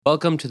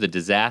Welcome to the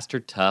Disaster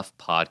Tough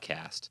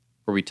podcast,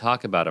 where we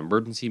talk about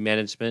emergency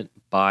management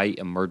by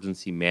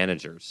emergency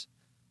managers.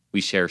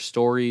 We share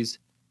stories,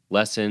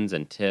 lessons,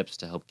 and tips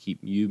to help keep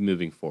you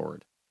moving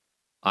forward.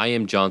 I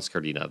am John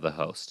Scardina, the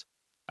host.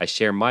 I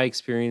share my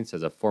experience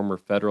as a former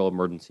federal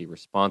emergency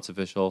response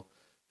official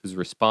who's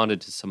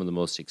responded to some of the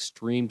most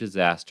extreme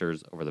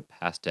disasters over the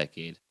past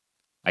decade.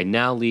 I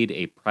now lead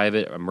a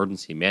private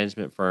emergency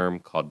management firm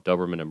called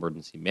Doberman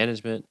Emergency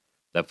Management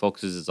that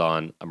focuses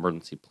on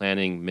emergency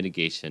planning,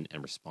 mitigation,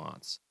 and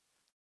response.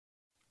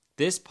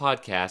 This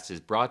podcast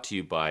is brought to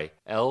you by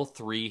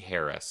L3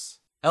 Harris.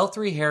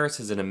 L3 Harris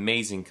is an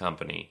amazing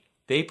company.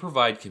 They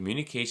provide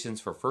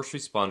communications for first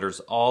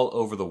responders all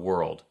over the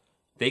world.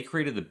 They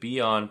created the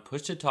Beyond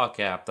push-to-talk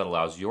app that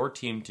allows your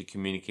team to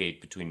communicate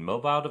between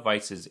mobile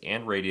devices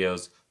and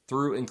radios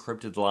through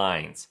encrypted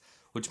lines,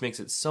 which makes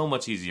it so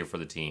much easier for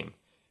the team.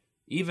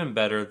 Even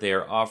better, they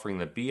are offering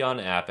the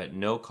Beyond app at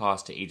no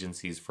cost to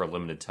agencies for a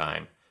limited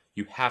time.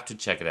 You have to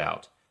check it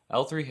out.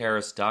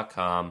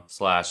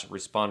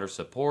 L3Harris.com/responder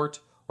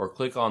support or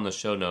click on the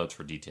show notes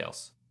for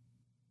details.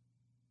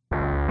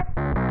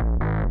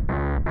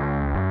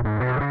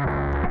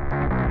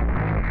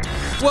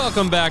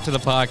 Welcome back to the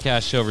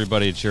podcast show,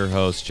 everybody. It's your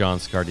host, John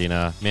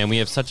Scardina. Man, we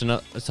have such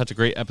a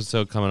great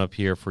episode coming up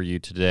here for you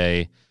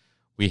today.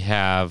 We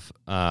have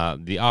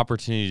the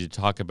opportunity to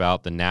talk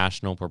about the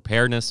National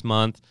Preparedness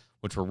Month,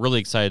 which we're really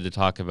excited to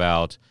talk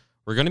about.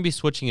 We're going to be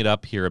switching it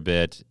up here a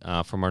bit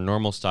from our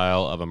normal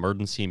style of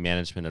emergency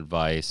management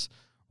advice,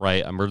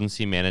 right?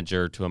 Emergency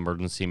manager to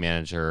emergency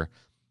manager,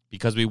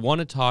 because we want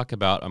to talk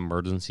about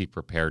emergency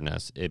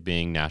preparedness, it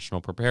being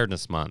National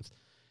Preparedness Month.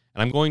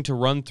 And I'm going to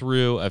run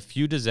through a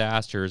few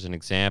disasters and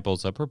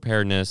examples of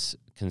preparedness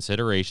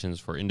considerations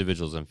for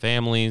individuals and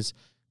families,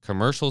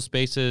 commercial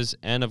spaces,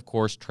 and of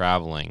course,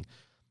 traveling.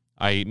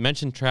 I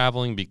mentioned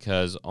traveling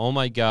because, oh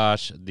my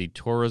gosh, the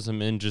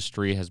tourism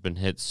industry has been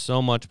hit so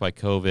much by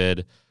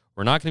COVID.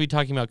 We're not going to be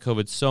talking about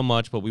COVID so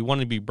much, but we want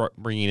to be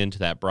bringing into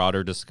that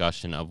broader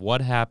discussion of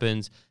what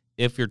happens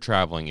if you're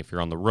traveling, if you're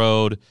on the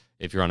road,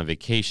 if you're on a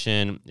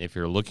vacation, if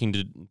you're looking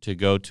to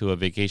go to a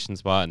vacation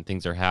spot and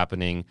things are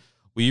happening.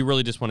 We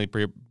really just want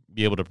to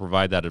be able to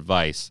provide that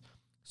advice.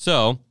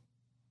 So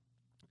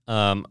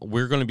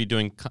we're going to be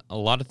doing a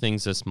lot of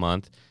things this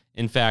month.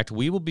 In fact,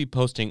 we will be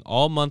posting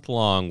all month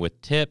long with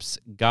tips,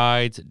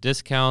 guides,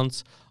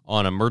 discounts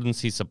on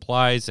emergency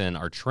supplies and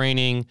our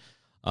training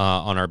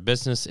on our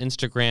business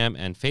Instagram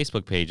and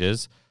Facebook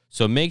pages.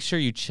 So make sure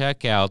you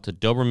check out the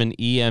Doberman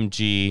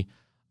EMG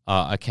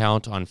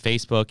account on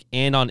Facebook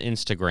and on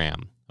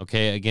Instagram.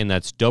 Okay, again,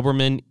 that's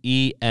Doberman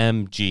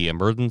EMG,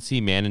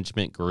 Emergency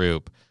Management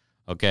Group.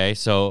 Okay,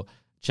 so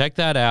check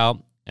that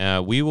out.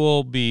 We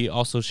will be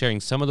also sharing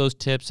some of those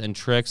tips and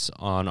tricks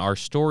on our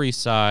story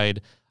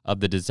side of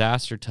the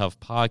Disaster Tough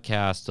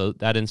podcast, so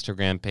that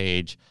Instagram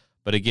page.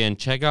 But again,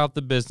 check out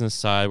the business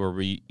side where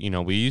we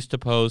used to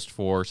post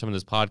for some of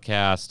this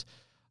podcast,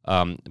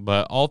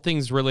 but all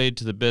things related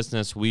to the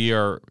business, we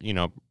are,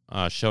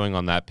 showing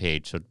on that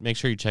page. So make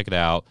sure you check it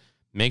out.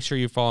 Make sure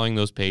you're following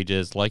those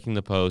pages, liking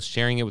the post,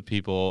 sharing it with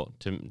people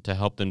to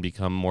help them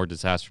become more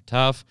disaster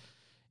tough.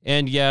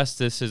 And yes,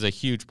 this is a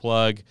huge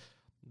plug,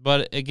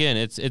 but again,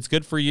 it's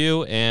good for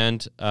you,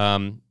 and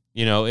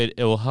it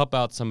will help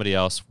out somebody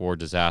else for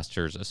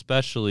disasters,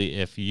 especially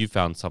if you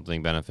found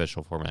something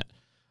beneficial from it.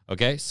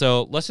 Okay,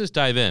 so let's just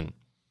dive in.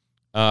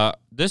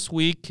 This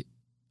week,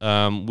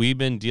 we've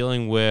been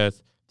dealing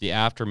with the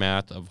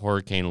aftermath of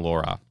Hurricane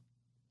Laura.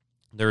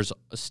 There's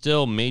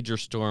still major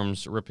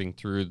storms ripping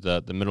through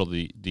the middle of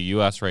the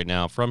U.S. right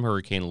now from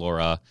Hurricane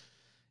Laura,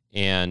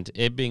 and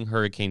it being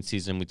hurricane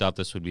season, we thought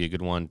this would be a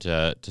good one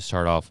to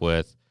start off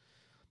with.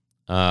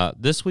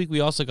 This week, we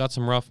also got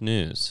some rough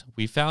news.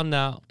 We found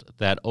out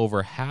that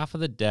over half of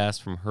the deaths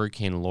from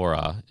Hurricane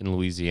Laura in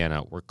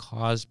Louisiana were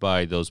caused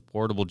by those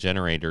portable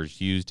generators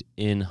used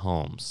in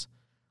homes.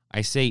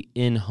 I say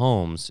in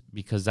homes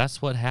because that's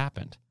what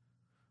happened,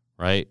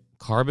 right?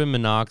 Carbon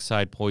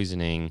monoxide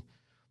poisoning,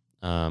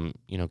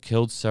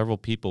 killed several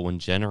people when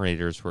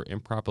generators were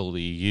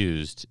improperly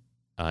used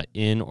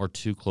in or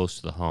too close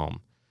to the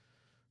home.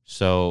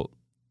 So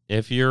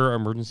if you're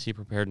emergency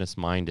preparedness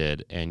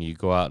minded and you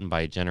go out and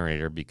buy a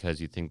generator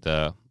because you think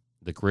the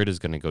grid is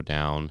going to go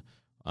down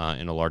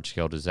in a large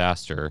scale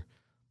disaster,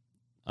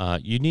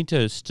 you need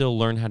to still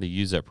learn how to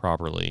use it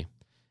properly.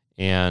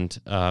 And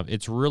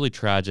it's really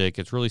tragic.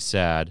 It's really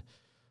sad.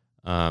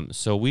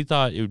 So we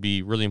thought it would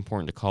be really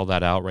important to call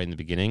that out right in the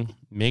beginning.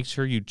 Make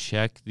sure you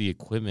check the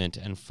equipment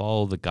and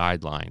follow the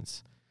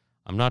guidelines.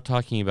 I'm not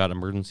talking about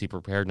emergency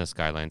preparedness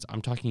guidelines.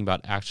 I'm talking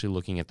about actually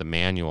looking at the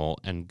manual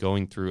and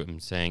going through it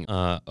and saying,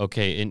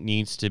 okay, it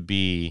needs to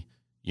be,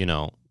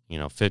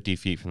 50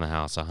 feet from the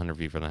house, 100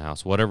 feet from the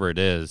house, whatever it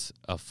is,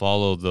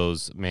 follow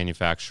those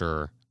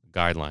manufacturer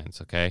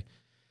guidelines, okay?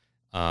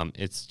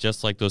 It's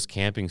just like those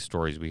camping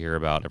stories we hear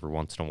about every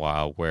once in a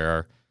while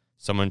where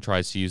someone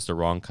tries to use the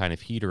wrong kind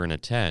of heater in a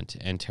tent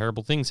and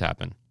terrible things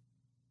happen.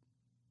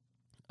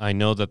 I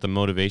know that the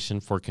motivation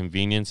for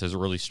convenience is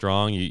really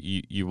strong.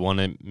 You want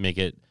to make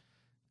it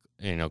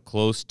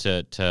close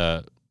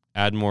to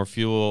add more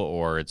fuel,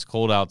 or it's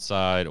cold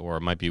outside, or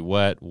it might be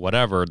wet,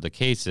 whatever the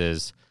case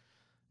is,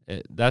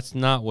 that's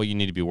not what you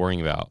need to be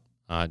worrying about.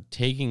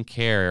 Taking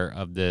care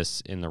of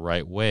this in the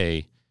right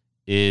way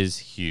is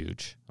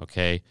huge.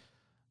 Okay.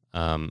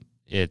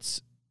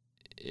 It's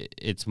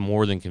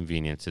more than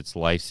convenience. It's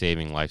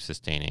life-saving,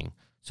 life-sustaining.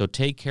 So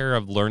take care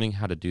of learning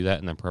how to do that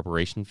in the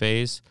preparation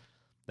phase.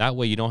 That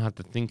way you don't have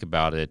to think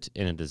about it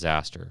in a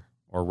disaster,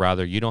 or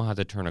rather you don't have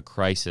to turn a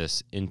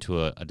crisis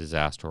into a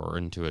disaster or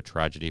into a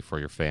tragedy for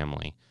your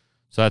family.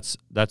 So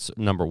that's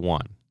number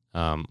one.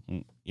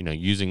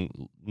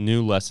 Using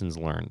new lessons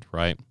learned,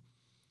 right?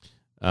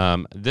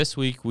 This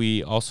week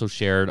we also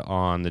shared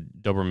on the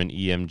Doberman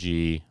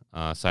EMG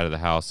side of the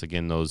house,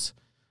 again, those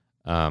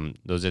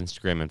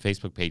Instagram and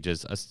Facebook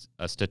pages,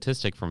 a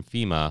statistic from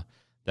FEMA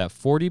that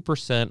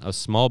 40% of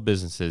small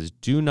businesses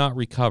do not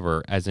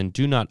recover, as in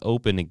do not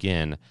open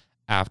again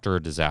after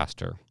a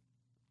disaster.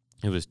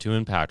 It was too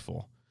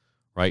impactful,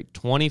 right?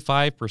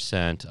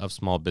 25% of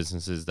small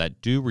businesses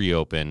that do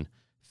reopen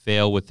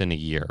fail within a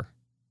year.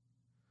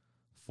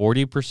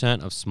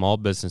 40% of small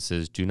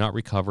businesses do not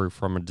recover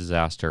from a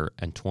disaster,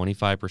 and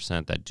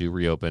 25% that do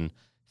reopen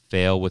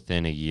fail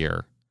within a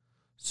year.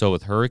 So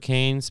with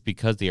hurricanes,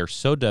 because they are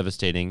so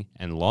devastating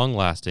and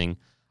long-lasting,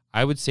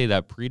 I would say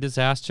that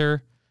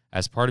pre-disaster,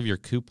 as part of your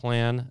COOP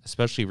plan,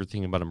 especially if you're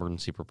thinking about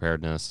emergency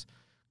preparedness,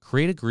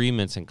 create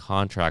agreements and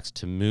contracts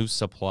to move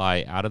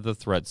supply out of the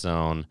threat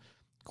zone,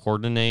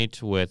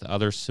 coordinate with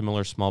other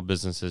similar small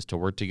businesses to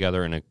work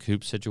together in a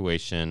COOP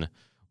situation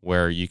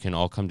where you can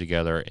all come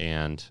together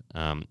and,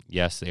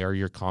 yes, they are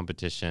your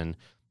competition,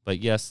 but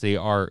yes, they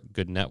are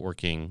good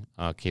networking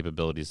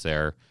capabilities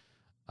there,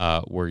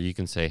 where you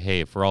can say,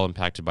 hey, if we're all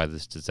impacted by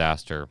this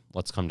disaster,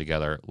 let's come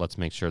together. Let's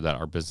make sure that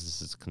our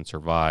businesses can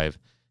survive,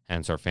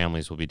 hence our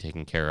families will be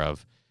taken care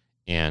of,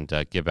 and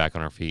get back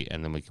on our feet,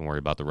 and then we can worry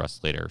about the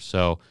rest later.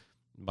 So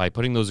by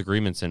putting those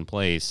agreements in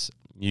place,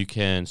 you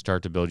can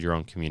start to build your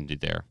own community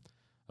there.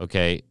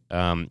 Okay,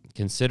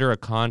 consider a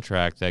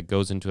contract that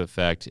goes into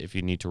effect if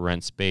you need to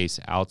rent space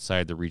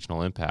outside the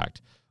regional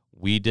impact.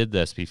 We did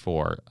this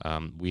before.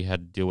 We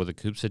had to deal with a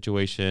COOP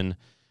situation,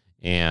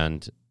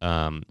 and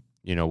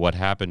what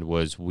happened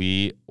was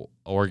we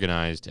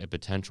organized a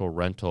potential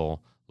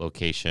rental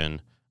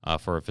location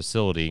for a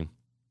facility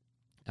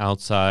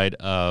outside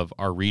of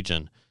our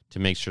region to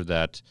make sure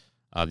that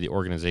the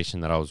organization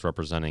that I was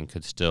representing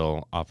could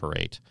still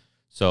operate.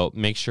 So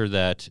make sure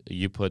that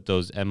you put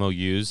those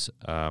MOUs,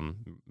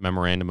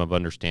 Memorandum of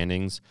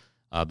Understandings,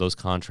 those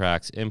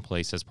contracts in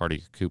place as part of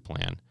your COOP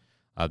plan.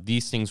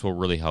 These things will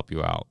really help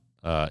you out.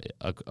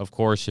 Of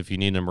course, if you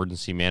need an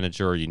emergency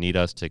manager, or you need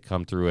us to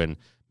come through and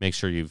make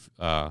sure you've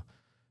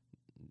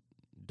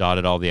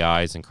dotted all the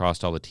I's and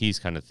crossed all the T's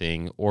kind of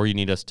thing, or you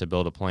need us to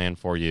build a plan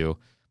for you,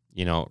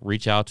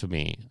 reach out to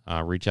me.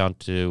 Reach out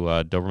to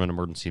Doberman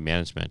Emergency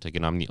Management.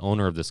 Again, I'm the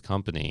owner of this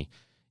company,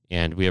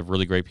 and we have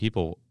really great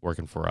people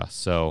working for us.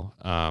 So,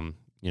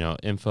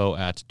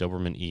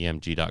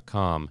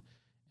 info@dobermanemg.com,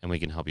 and we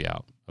can help you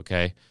out,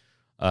 okay?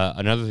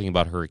 Another thing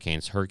about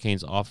hurricanes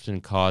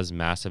often cause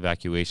mass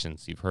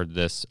evacuations. You've heard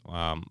this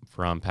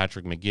from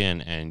Patrick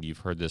McGinn, and you've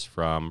heard this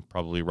from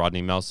probably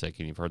Rodney Melsick,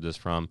 and you've heard this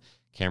from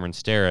Cameron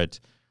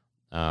Starrett.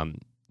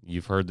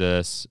 You've heard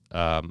this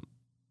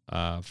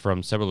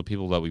from several of the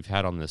people that we've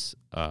had on this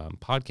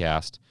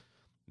podcast.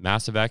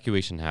 Mass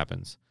evacuation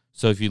happens.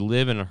 So if you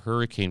live in a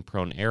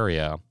hurricane-prone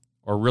area,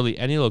 or really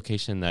any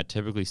location that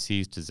typically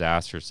sees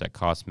disasters that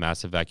cause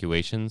mass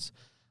evacuations,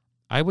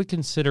 I would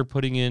consider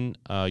putting in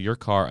your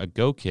car a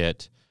Go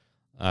Kit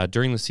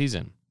during the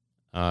season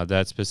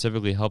that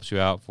specifically helps you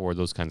out for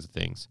those kinds of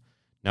things.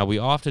 Now, we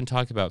often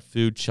talk about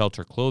food,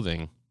 shelter,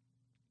 clothing,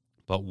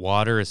 but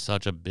water is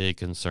such a big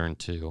concern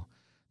too.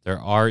 There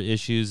are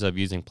issues of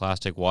using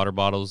plastic water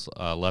bottles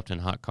left in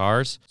hot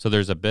cars, so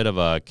there's a bit of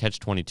a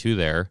catch-22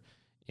 there.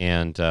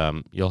 And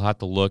you'll have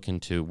to look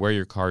into where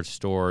your car's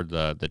stored,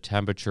 the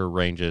temperature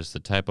ranges, the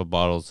type of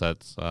bottles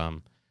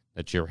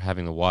that you're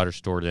having the water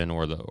stored in,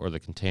 or the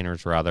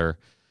containers rather.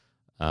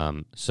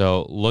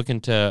 So look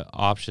into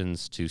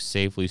options to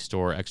safely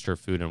store extra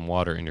food and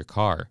water in your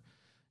car,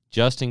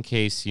 just in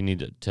case you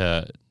need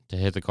to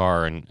hit the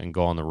car and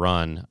go on the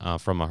run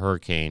from a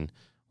hurricane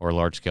or a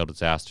large scale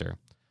disaster.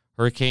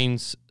 Hurricane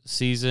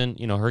season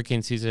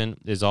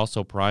is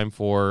also prime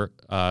for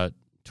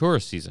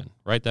tourist season,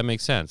 right? That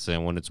makes sense.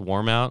 And when it's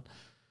warm out,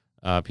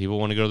 people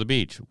want to go to the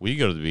beach. We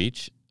go to the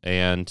beach.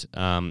 And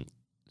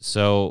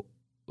so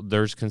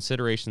there's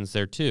considerations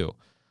there too.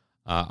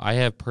 I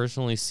have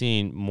personally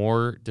seen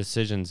more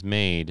decisions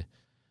made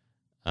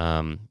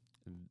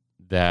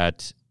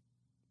that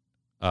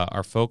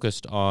are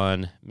focused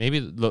on maybe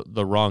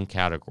the wrong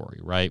category,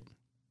 right?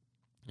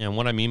 And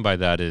what I mean by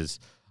that is,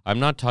 I'm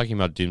not talking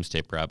about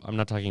doomsday prep. I'm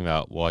not talking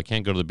about, well, I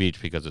can't go to the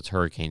beach because it's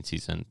hurricane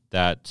season.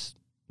 That's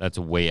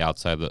way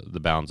outside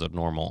the bounds of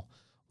normal.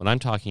 What I'm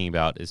talking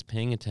about is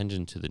paying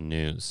attention to the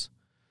news.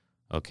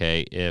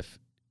 Okay, if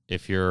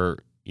you're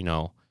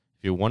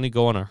if you want to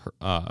go on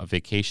a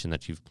vacation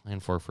that you've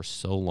planned for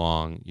so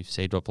long, you've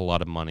saved up a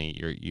lot of money,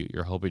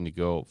 you're hoping to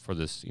go for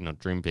this,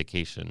 dream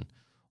vacation,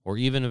 or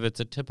even if it's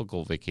a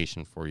typical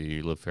vacation for you,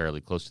 you live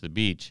fairly close to the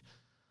beach,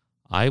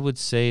 I would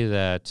say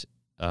that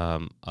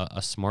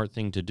a smart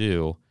thing to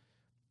do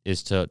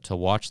is to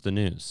watch the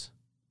news.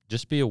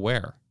 Just be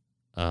aware.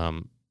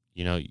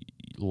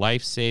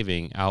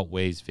 Life-saving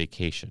outweighs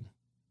vacation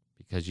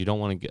because you don't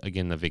want to,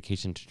 again, the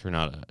vacation to turn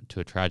out to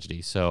a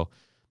tragedy. So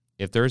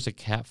if there's a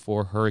Cat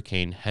 4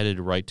 hurricane headed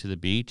right to the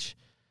beach,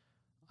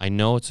 I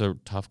know it's a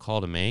tough call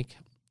to make.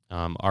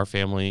 Our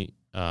family,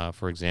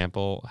 for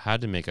example,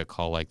 had to make a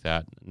call like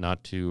that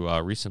not too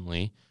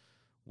recently.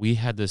 We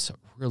had this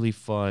really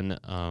fun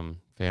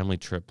family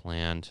trip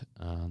planned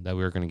that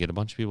we were going to get a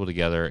bunch of people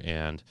together,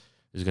 and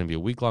it was going to be a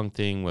week-long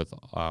thing with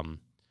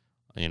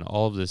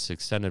all of this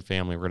extended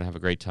family. We're going to have a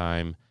great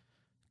time.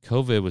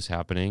 COVID was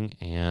happening,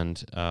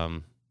 and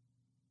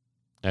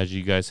as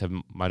you guys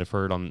might have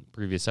heard on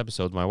previous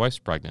episodes, my wife's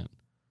pregnant.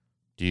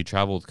 Do you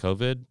travel with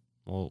COVID?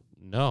 Well,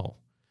 no.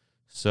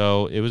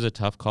 So it was a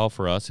tough call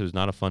for us. It was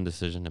not a fun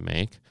decision to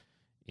make,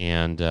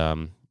 and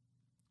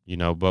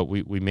but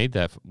we made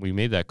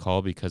that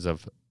call because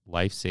of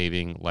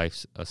life-saving,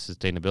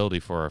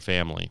 sustainability for our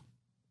family.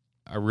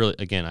 I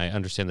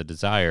understand the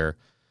desire,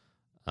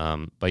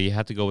 but you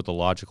have to go with the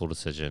logical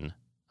decision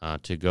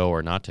to go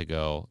or not to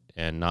go,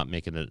 and not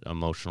make it an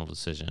emotional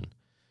decision.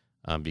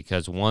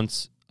 Because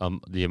once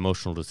the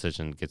emotional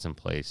decision gets in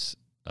place,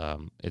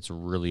 it's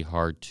really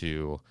hard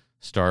to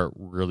start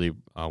really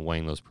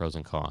weighing those pros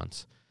and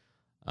cons.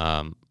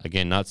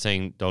 Again, not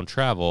saying don't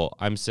travel.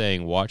 I'm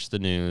saying watch the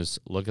news,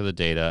 look at the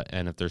data,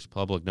 and if there's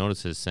public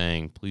notices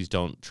saying please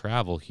don't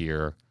travel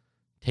here,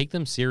 take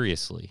them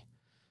seriously.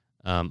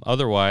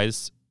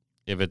 Otherwise,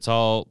 if it's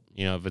all,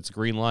 if it's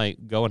green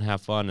light, go and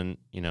have fun and,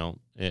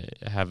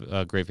 have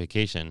a great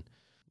vacation.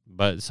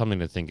 But it's something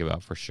to think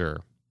about for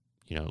sure.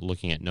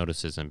 Looking at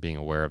notices and being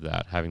aware of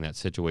that, having that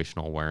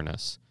situational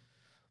awareness.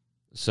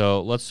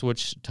 So let's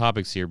switch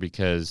topics here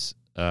because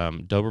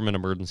Doberman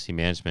Emergency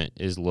Management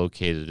is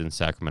located in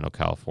Sacramento,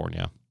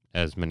 California,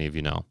 as many of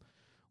you know.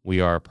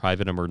 We are a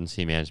private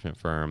emergency management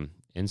firm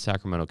in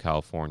Sacramento,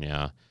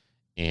 California,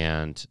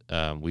 and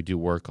we do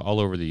work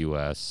all over the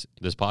U.S.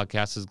 This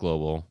podcast is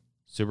global.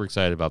 Super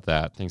excited about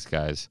that. Thanks,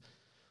 guys.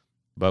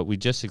 But we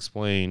just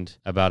explained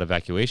about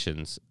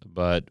evacuations,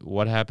 but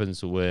what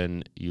happens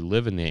when you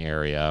live in the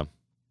area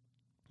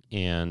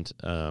and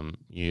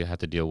you have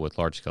to deal with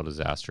large-scale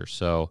disasters?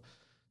 So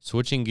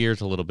switching gears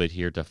a little bit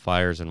here to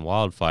fires and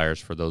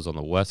wildfires for those on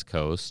the West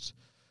Coast,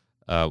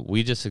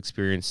 we just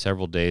experienced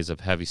several days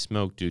of heavy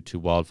smoke due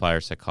to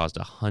wildfires that caused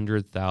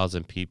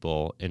 100,000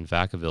 people in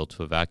Vacaville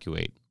to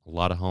evacuate. A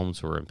lot of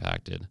homes were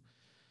impacted.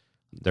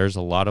 There's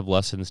a lot of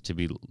lessons to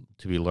be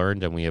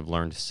learned, and we have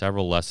learned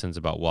several lessons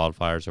about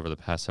wildfires over the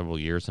past several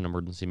years in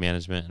emergency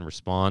management and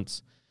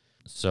response.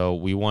 So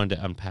we wanted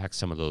to unpack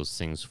some of those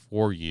things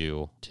for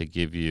you to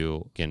give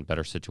you, again,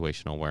 better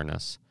situational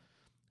awareness.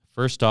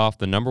 First off,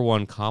 the number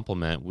one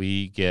compliment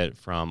we get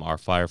from our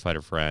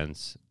firefighter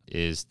friends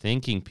is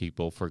thanking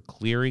people for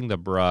clearing the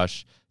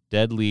brush,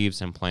 dead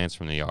leaves, and plants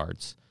from the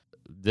yards.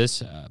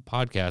 This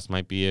podcast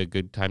might be a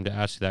good time to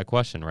ask you that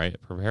question, right?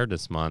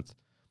 Preparedness Month.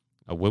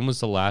 When was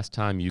the last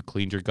time you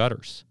cleaned your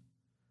gutters?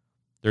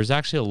 There's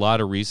actually a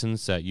lot of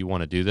reasons that you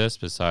want to do this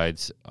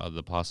besides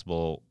the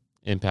possible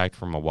impact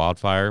from a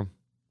wildfire,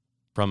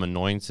 from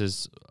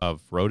annoyances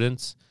of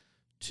rodents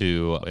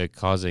to it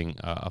causing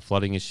a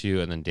flooding issue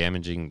and then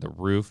damaging the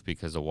roof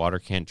because the water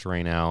can't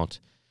drain out.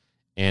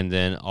 And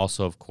then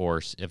also, of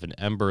course, if an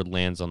ember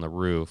lands on the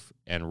roof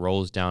and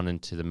rolls down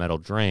into the metal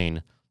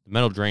drain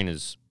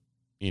is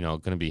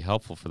going to be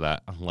helpful for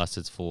that unless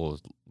it's full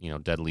of,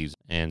 dead leaves.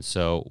 And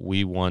so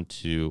we want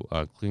to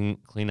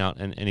clean out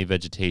any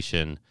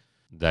vegetation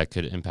that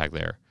could impact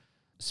there.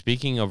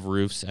 Speaking of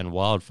roofs and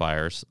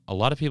wildfires, a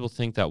lot of people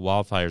think that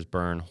wildfires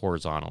burn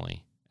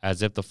horizontally,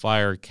 as if the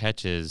fire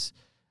catches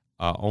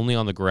only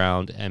on the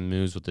ground and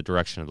moves with the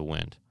direction of the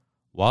wind.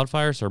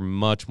 Wildfires are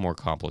much more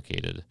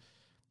complicated.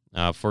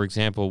 For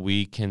example,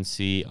 we can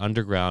see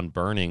underground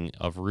burning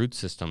of root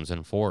systems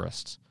in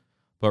forests.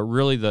 But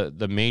really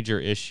the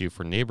major issue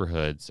for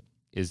neighborhoods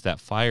is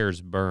that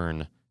fires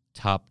burn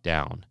top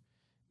down,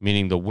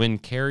 meaning the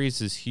wind carries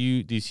these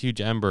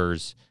huge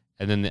embers,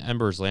 and then the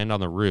embers land on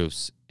the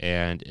roofs,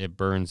 and it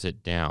burns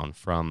it down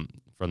from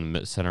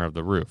the center of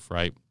the roof,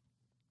 right?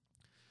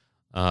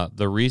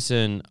 The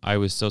reason I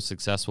was so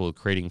successful with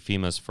creating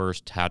FEMA's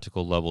first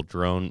tactical level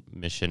drone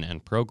mission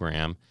and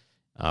program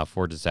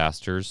for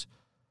disasters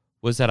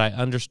was that I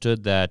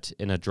understood that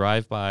in a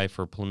drive-by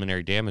for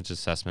preliminary damage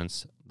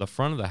assessments, the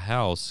front of the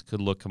house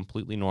could look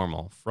completely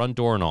normal, front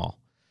door and all.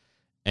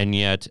 And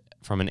yet,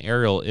 from an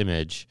aerial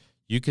image,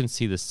 you can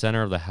see the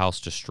center of the house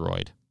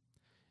destroyed.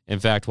 In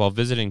fact, while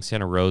visiting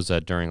Santa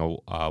Rosa during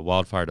a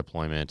wildfire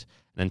deployment,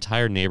 an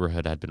entire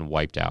neighborhood had been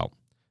wiped out,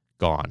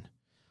 gone.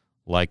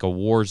 Like a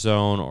war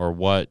zone, or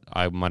what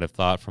I might have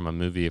thought from a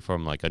movie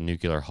from like a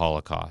nuclear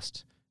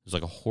holocaust. It was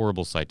like a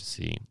horrible sight to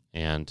see.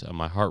 And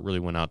my heart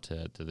really went out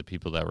to the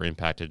people that were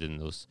impacted in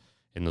those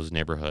in those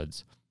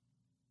neighborhoods.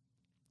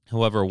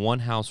 However, one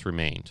house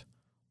remained.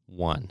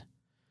 One.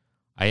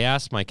 I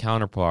asked my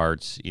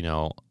counterparts,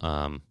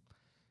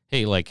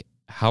 hey, like,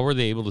 how were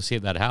they able to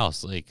save that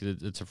house? Like,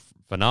 it's a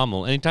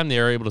phenomenal. Anytime they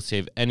are able to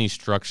save any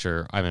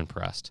structure, I'm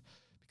impressed,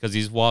 because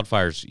these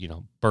wildfires,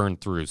 burn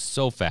through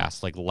so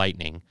fast, like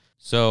lightning.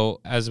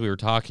 So as we were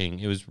talking,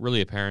 it was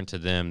really apparent to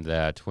them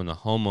that when the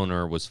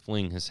homeowner was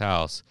fleeing his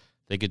house,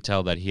 they could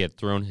tell that he had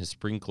thrown his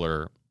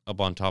sprinkler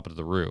up on top of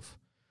the roof.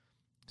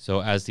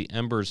 So as the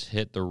embers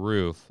hit the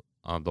roof,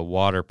 the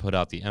water put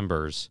out the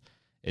embers.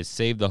 It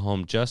saved the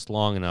home just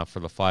long enough for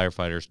the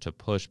firefighters to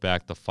push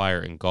back the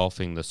fire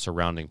engulfing the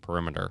surrounding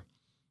perimeter,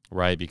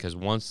 right? Because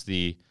once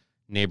the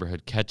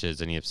neighborhood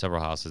catches and you have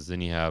several houses,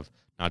 then you have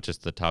not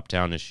just the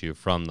top-down issue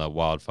from the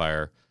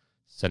wildfire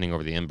sending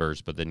over the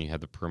embers, but then you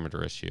have the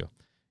perimeter issue.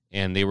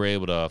 And they were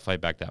able to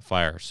fight back that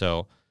fire.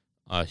 So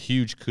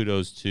huge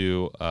kudos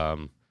to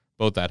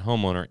both that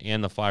homeowner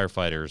and the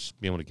firefighters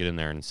being able to get in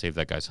there and save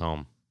that guy's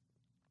home.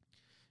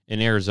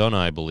 In Arizona,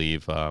 I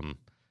believe,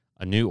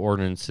 a new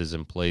ordinance is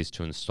in place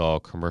to install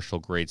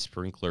commercial-grade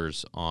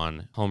sprinklers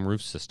on home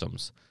roof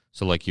systems,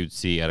 so like you'd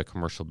see at a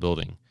commercial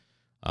building.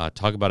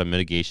 Talk about a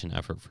mitigation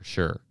effort for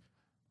sure,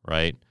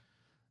 right?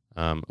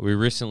 We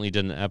recently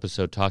did an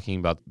episode talking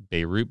about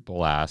Beirut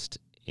blast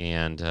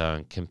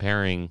and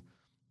comparing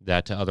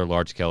that to other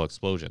large-scale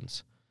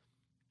explosions.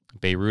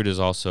 Beirut is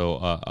also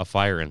a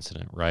fire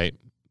incident, right?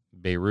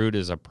 Beirut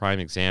is a prime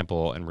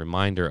example and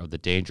reminder of the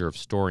danger of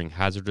storing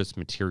hazardous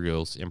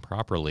materials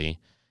improperly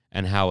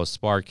and how a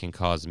spark can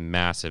cause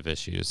massive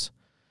issues.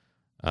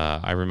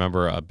 I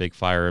remember a big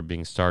fire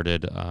being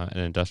started at an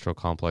industrial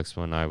complex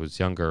when I was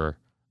younger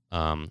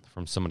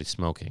from somebody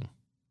smoking,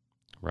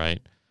 right?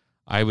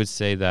 I would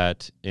say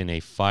that in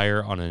a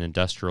fire on an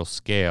industrial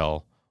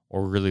scale,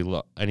 or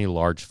really any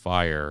large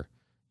fire,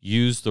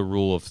 use the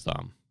rule of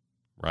thumb,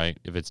 right?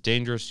 If it's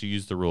dangerous, you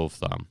use the rule of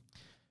thumb,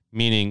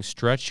 meaning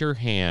stretch your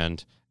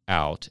hand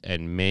out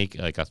and make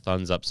like a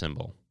thumbs up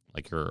symbol,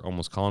 like you're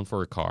almost calling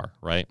for a car,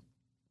 right?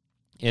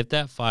 If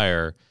that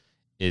fire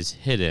is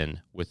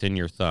hidden within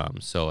your thumb,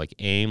 so like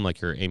aim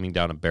like you're aiming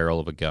down a barrel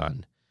of a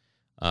gun,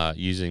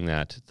 using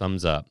that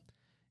thumbs up,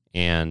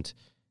 and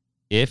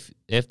if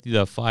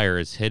the fire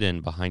is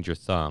hidden behind your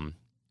thumb,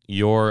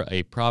 you're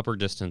a proper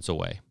distance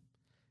away.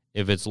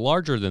 If it's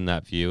larger than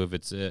that view, if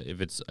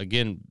it's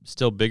again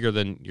still bigger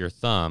than your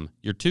thumb,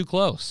 you're too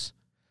close,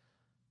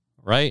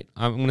 right?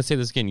 I'm going to say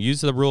this again.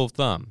 Use the rule of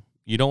thumb.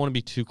 You don't want to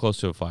be too close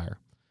to a fire,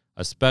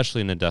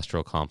 especially an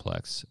industrial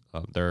complex.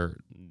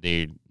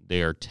 They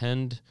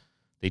tend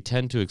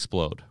to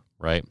explode,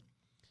 right?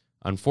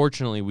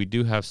 Unfortunately, we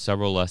do have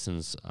several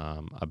lessons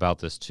about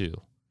this too.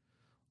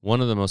 One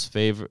of the most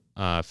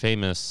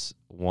famous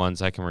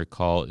ones I can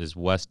recall is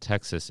West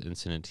Texas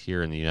incident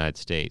here in the United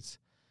States.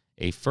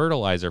 A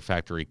fertilizer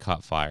factory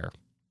caught fire.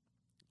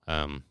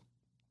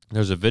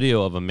 There's a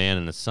video of a man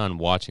and his son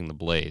watching the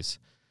blaze,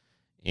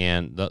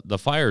 and the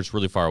fire is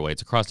really far away.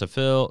 It's across the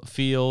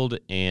field,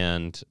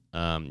 and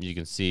you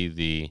can see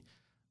the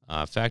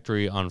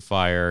factory on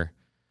fire.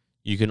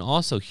 You can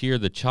also hear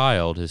the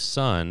child, his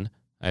son,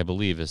 I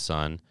believe his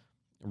son,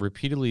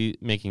 repeatedly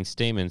making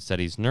statements that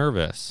he's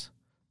nervous.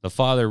 The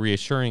father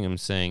reassuring him,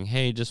 saying,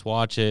 hey, just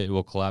watch it. It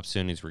will collapse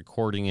soon. He's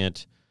recording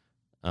it,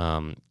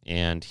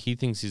 and he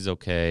thinks he's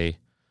okay.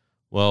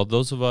 Well,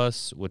 those of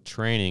us with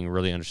training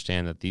really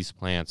understand that these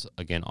plants,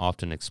 again,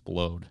 often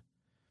explode.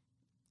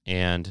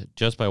 And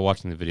just by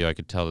watching the video, I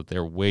could tell that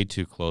they're way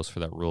too close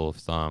for that rule of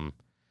thumb,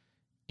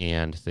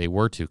 and they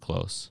were too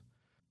close.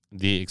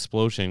 The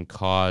explosion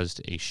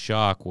caused a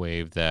shock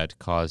wave that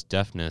caused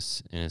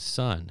deafness in his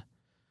son.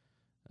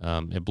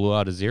 It blew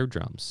out his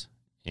eardrums.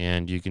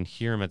 And you can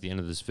hear him at the end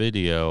of this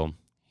video.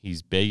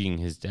 He's begging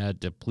his dad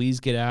to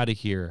please get out of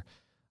here.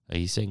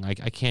 He's saying, I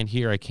can't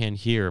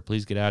hear.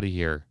 Please get out of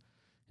here.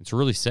 It's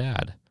really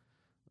sad.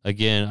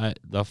 Again,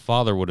 the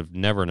father would have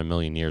never in a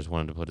million years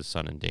wanted to put his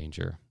son in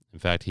danger. In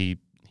fact, he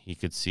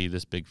could see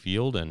this big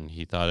field and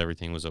he thought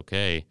everything was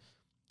okay.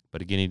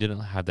 But again, he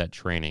didn't have that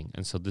training.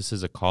 And so this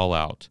is a call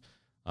out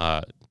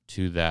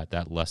to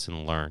that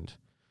lesson learned.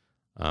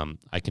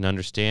 I can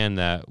understand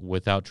that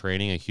without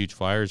training, a huge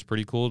fire is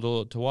pretty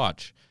cool to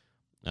watch.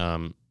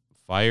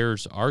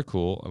 Fires are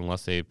cool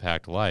unless they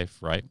impact life,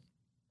 right?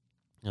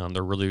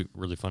 They're really,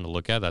 really fun to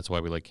look at. That's why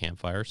we like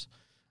campfires.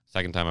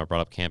 Second time I brought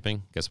up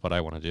camping. Guess what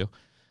I want to do?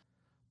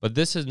 But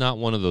this is not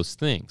one of those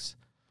things.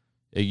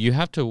 You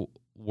have to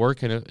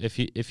work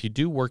if you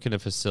do work in a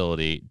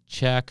facility,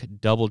 check,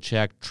 double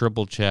check,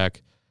 triple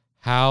check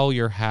how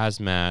your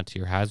hazmat,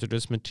 your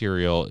hazardous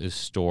material is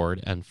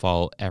stored, and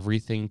follow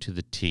everything to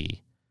the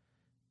T.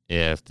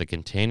 If the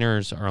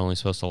containers are only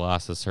supposed to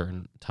last a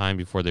certain time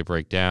before they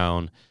break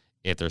down,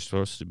 if they're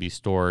supposed to be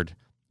stored,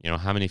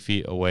 how many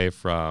feet away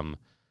from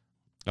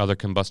other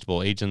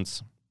combustible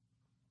agents,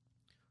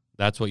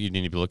 that's what you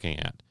need to be looking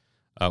at.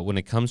 When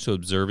it comes to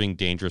observing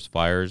dangerous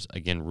fires,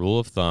 again, rule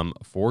of thumb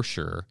for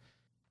sure,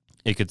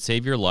 it could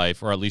save your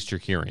life or at least your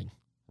hearing,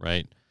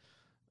 right?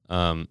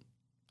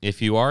 If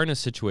you are in a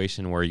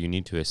situation where you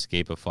need to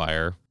escape a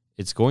fire,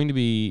 it's going to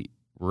be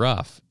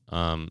rough.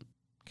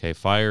 Okay,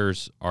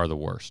 fires are the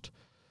worst.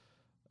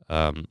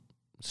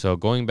 So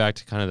going back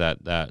to kind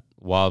of that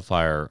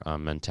wildfire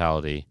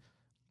mentality,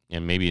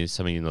 and maybe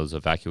somebody in those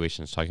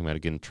evacuations talking about,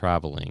 again,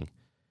 traveling,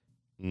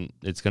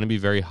 it's going to be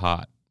very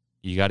hot.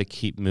 You got to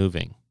keep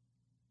moving.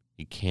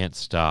 You can't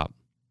stop.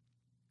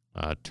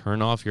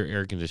 Turn off your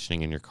air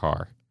conditioning in your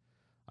car.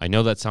 I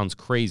know that sounds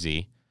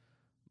crazy,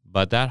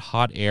 but that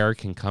hot air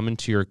can come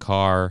into your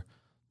car.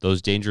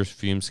 Those dangerous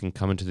fumes can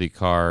come into the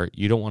car.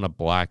 You don't want to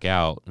black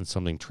out and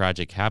something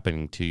tragic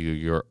happening to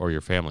you or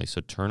your family.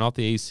 So turn off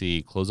the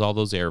AC, close all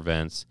those air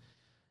vents.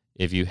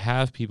 If you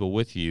have people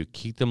with you,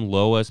 keep them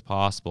low as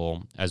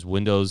possible, as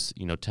windows,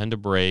 tend to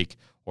break,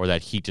 or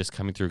that heat just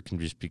coming through can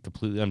just be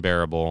completely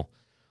unbearable.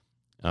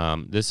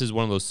 This is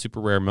one of those super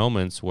rare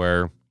moments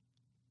where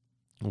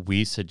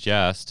we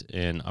suggest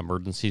in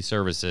emergency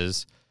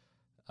services,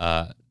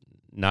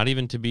 not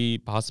even to be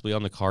possibly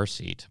on the car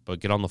seat, but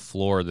get on the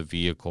floor of the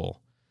vehicle.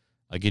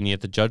 Again, you have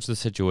to judge the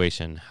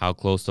situation, how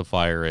close the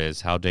fire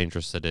is, how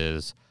dangerous it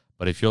is.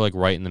 But if you're like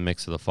right in the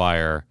mix of the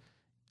fire,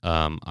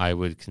 I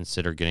would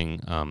consider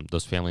getting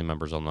those family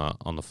members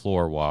on the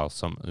floor while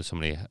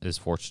somebody is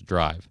forced to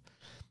drive.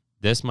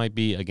 This might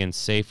be, again,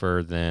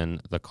 safer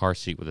than the car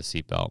seat with a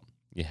seatbelt.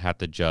 You have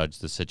to judge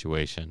the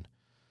situation.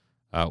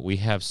 We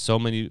have so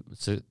many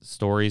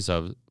stories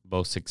of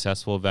both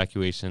successful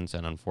evacuations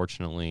and,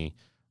 unfortunately,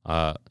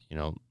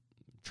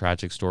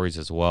 tragic stories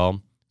as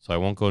well. So I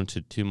won't go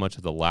into too much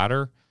of the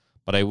latter,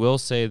 but I will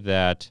say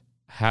that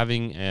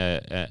having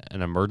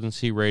an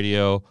emergency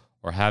radio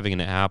or having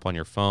an app on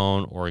your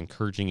phone, or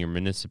encouraging your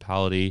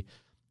municipality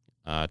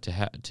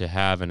to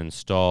have and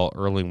install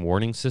early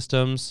warning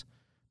systems,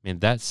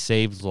 that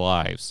saves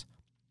lives.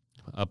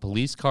 A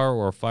police car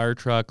or a fire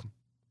truck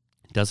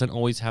doesn't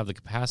always have the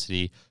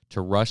capacity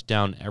to rush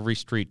down every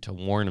street to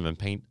warn of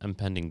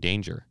impending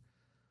danger.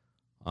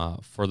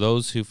 For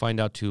those who find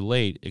out too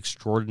late,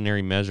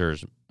 extraordinary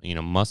measures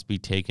must be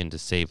taken to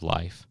save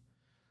life.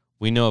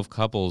 We know of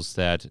couples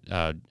that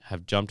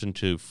have jumped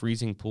into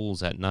freezing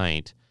pools at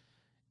night,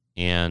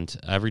 and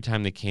every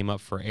time they came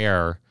up for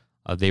air,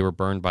 they were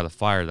burned by the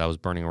fire that was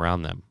burning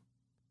around them.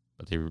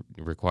 But they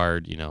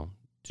required, to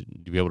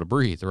be able to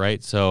breathe,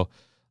 right? So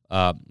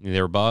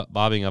they were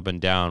bobbing up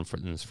and down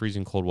in this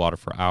freezing cold water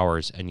for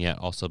hours, and yet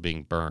also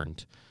being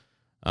burned.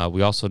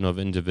 We also know of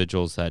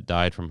individuals that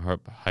died from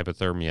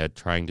hypothermia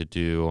trying to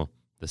do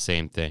the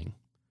same thing.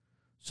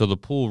 So the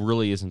pool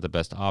really isn't the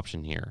best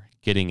option here.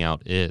 Getting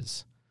out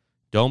is.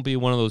 Don't be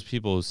one of those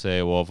people who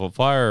say, well, if a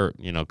fire,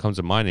 comes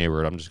in my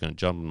neighborhood, I'm just going to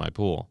jump in my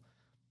pool.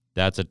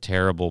 That's a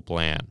terrible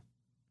plan.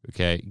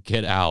 Okay?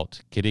 Get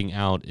out. Getting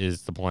out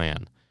is the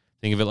plan.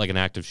 Think of it like an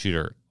active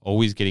shooter.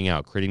 Always getting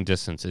out. Creating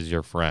distance is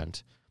your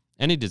friend.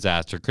 Any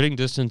disaster, creating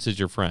distance is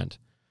your friend,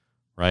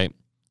 right?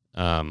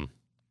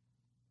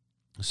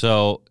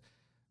 So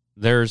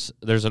there's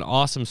an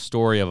awesome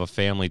story of a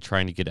family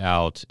trying to get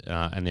out,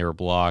 and they were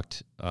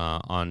blocked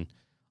on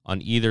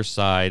either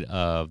side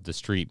of the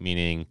street,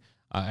 meaning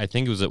I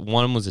think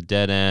one was a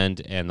dead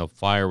end, and the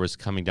fire was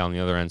coming down the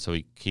other end, so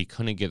he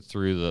couldn't get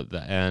through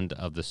the end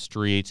of the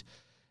street.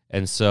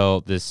 And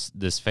so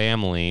this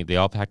family, they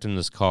all packed in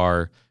this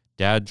car.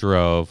 Dad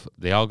drove.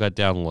 They all got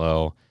down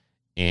low,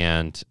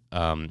 and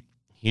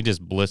he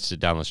just blitzed it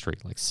down the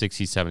street, like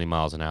 60, 70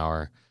 miles an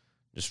hour,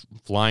 just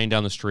flying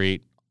down the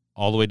street,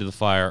 all the way to the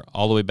fire,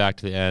 all the way back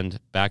to the end,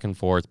 back and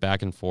forth,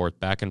 back and forth,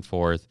 back and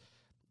forth,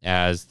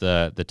 as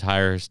the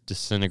tires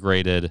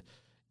disintegrated,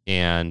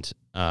 and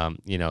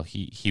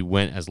he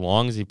went as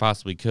long as he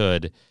possibly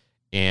could,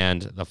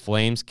 and the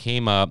flames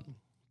came up,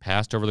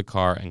 passed over the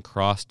car, and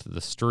crossed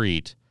the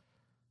street.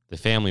 The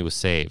family was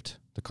saved.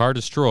 The car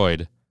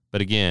destroyed, but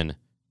again,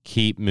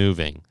 keep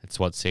moving. It's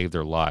what saved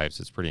their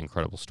lives. It's a pretty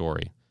incredible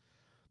story.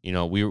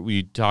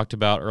 We talked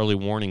about early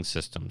warning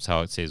systems,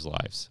 how it saves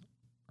lives.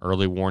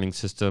 Early warning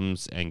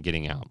systems and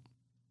getting out.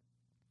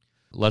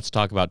 Let's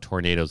talk about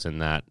tornadoes in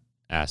that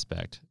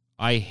aspect.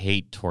 I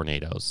hate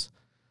tornadoes.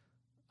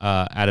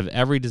 Out of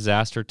every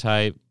disaster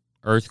type,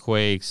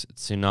 earthquakes,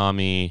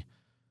 tsunami,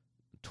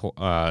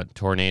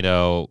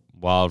 tornado,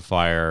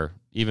 wildfire,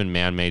 even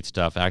man-made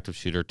stuff, active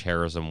shooter,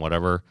 terrorism,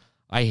 whatever,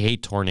 I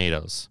hate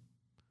tornadoes.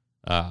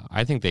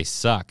 I think they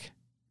suck.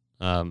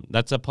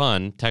 That's a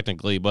pun,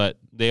 technically, but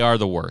they are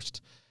the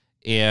worst.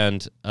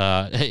 And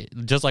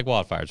just like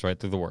wildfires, right?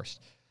 They're the worst.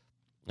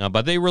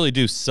 But they really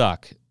do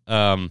suck.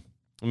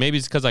 Maybe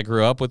it's because I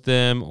grew up with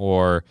them,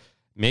 or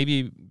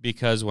maybe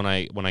because when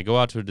I go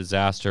out to a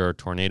disaster or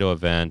tornado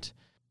event,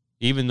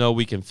 even though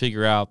we can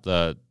figure out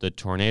the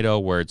tornado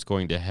where it's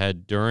going to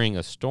head during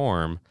a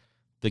storm,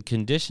 the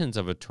conditions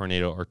of a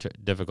tornado are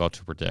difficult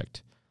to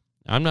predict.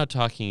 I'm not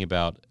talking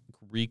about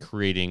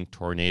recreating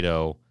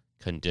tornado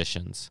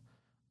conditions.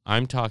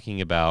 I'm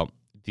talking about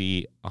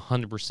the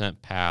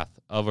 100% path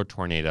of a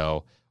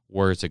tornado.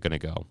 Where is it going to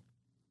go?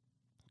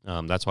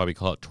 That's why we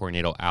call it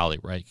Tornado Alley,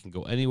 right? It can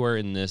go anywhere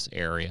in this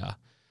area,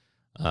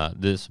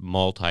 this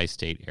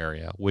multi-state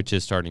area, which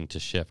is starting to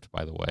shift,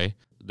 by the way.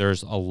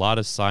 There's a lot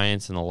of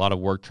science and a lot of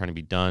work trying to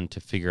be done to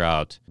figure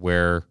out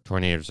where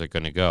tornadoes are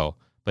going to go.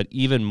 But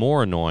even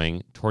more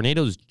annoying,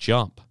 tornadoes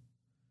jump.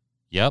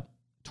 Yep,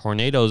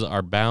 tornadoes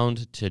are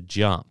bound to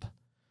jump.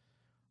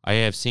 I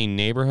have seen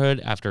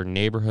neighborhood after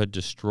neighborhood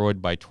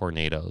destroyed by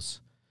tornadoes.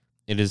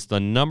 It is the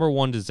number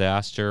one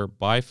disaster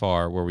by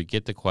far where we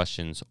get the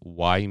questions,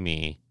 why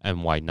me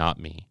and why not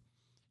me?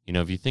 You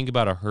know, if you think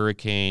about a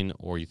hurricane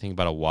or you think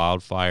about a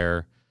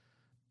wildfire,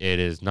 it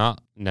is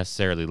not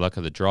necessarily luck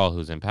of the draw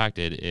who's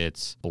impacted.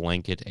 It's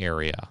blanket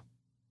area,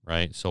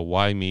 right? So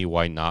why me,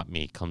 why not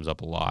me comes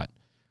up a lot.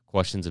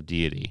 Questions of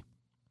deity.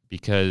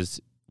 Because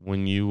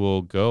when you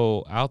will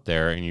go out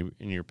there and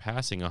you're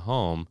passing a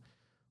home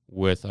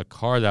with a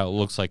car that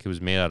looks like it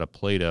was made out of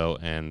Play-Doh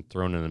and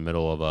thrown in the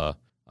middle of a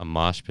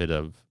mosh pit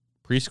of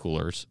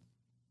preschoolers,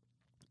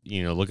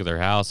 you know, look at their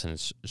house and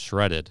it's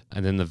shredded.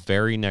 And then the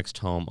very next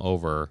home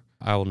over,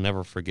 I will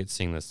never forget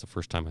seeing this the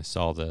first time I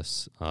saw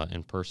this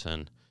in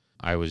person.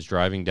 I was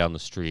driving down the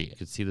street. I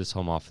could see this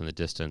home off in the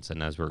distance.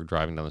 And as we were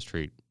driving down the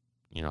street,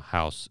 you know,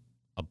 house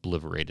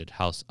obliterated,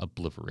 house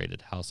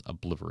obliterated, house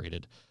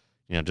obliterated.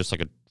 You know, just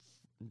like a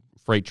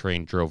freight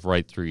train drove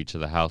right through each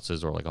of the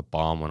houses, or like a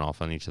bomb went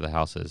off on each of the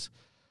houses.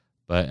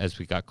 But as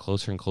we got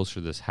closer and closer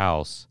to this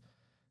house,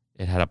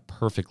 it had a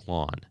perfect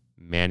lawn,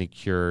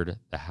 manicured.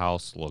 The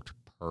house looked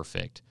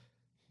perfect.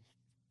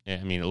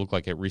 I mean, it looked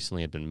like it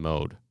recently had been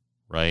mowed,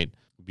 right?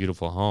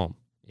 Beautiful home.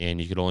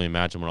 And you could only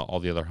imagine what all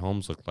the other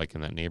homes looked like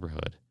in that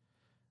neighborhood.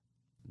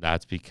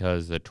 That's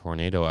because the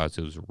tornado, as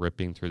it was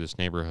ripping through this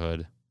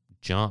neighborhood,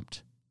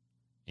 jumped.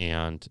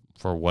 And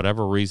for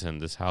whatever reason,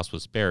 this house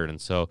was spared. And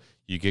so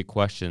you get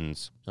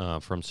questions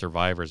from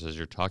survivors as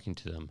you're talking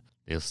to them.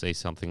 They'll say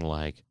something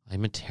like,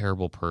 I'm a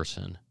terrible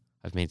person.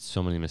 I've made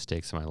so many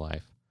mistakes in my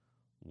life.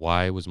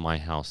 Why was my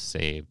house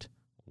saved?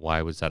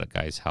 Why was that a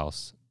guy's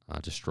house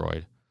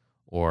destroyed?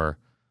 Or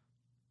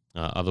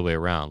other way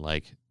around,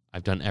 like,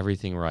 I've done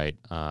everything right.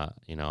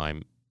 You know,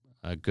 I'm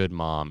a good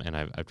mom, and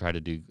I've tried to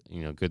do,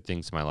 you know, good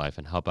things in my life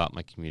and help out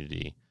my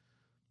community.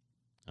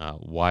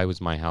 Why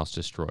was my house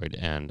destroyed?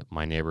 And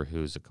my neighbor,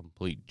 who's a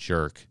complete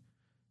jerk,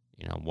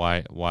 you know,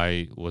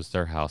 why was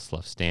their house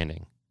left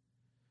standing?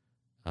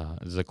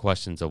 The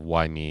questions of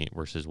why me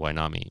versus why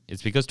not me.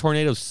 It's because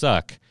tornadoes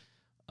suck.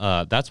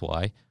 That's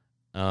why.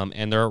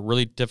 And they're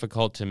really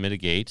difficult to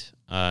mitigate.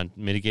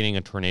 Mitigating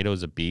a tornado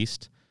is a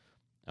beast.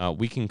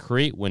 We can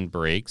create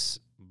windbreaks,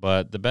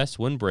 but the best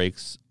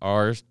windbreaks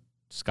are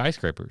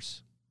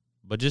skyscrapers.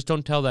 But just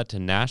don't tell that to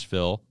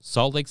Nashville,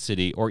 Salt Lake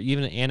City, or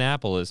even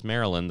Annapolis,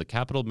 Maryland, the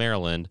capital of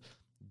Maryland,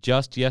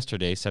 just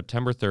yesterday,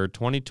 September 3rd,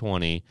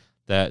 2020,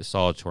 that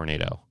saw a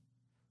tornado,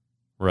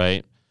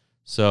 right?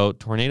 So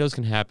tornadoes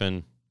can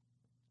happen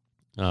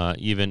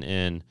even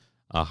in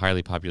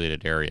highly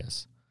populated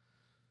areas.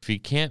 If you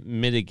can't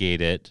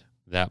mitigate it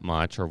that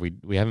much, or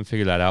we haven't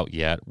figured that out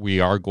yet, we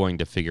are going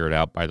to figure it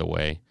out, by the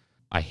way.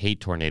 I hate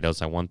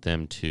tornadoes. I want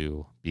them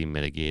to be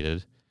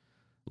mitigated.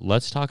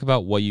 Let's talk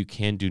about what you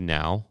can do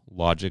now,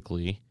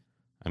 logically,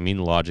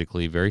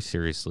 very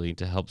seriously,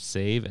 to help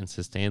save and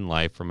sustain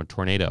life from a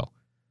tornado.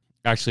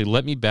 Actually,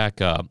 let me back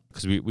up,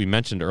 because we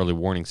mentioned early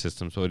warning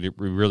systems, so we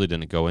really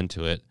didn't go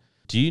into it.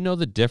 Do you know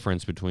the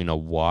difference between a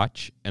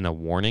watch and a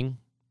warning?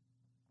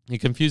 It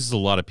confuses a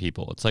lot of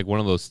people. It's like one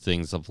of those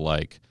things of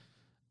like,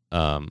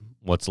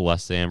 what's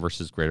less than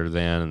versus greater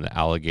than, and the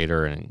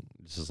alligator, and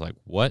it's just like,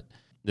 what?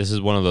 This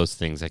is one of those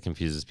things that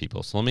confuses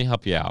people. So let me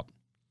help you out.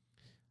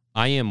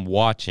 I am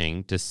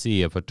watching to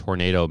see if a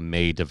tornado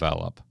may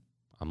develop.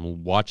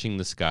 I'm watching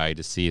the sky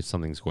to see if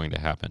something's going to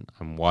happen.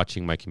 I'm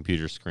watching my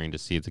computer screen to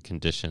see if the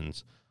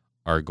conditions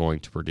are going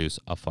to produce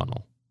a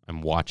funnel.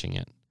 I'm watching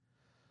it.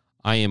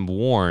 I am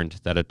warned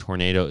that a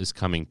tornado is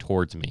coming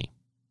towards me.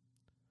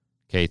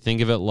 Okay,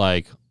 think of it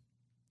like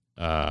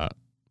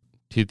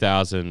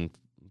 2,000,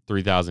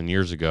 3,000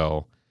 years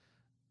ago.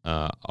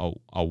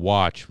 A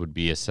watch would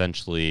be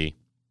essentially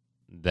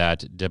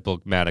that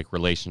diplomatic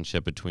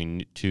relationship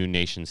between two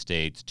nation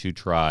states, two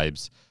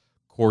tribes,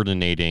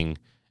 coordinating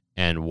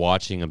and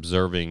watching,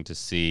 observing to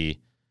see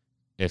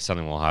if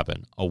something will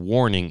happen. A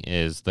warning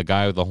is the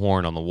guy with the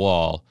horn on the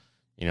wall,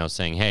 you know,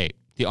 saying, hey,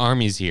 the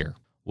army's here.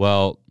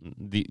 Well,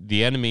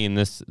 the enemy in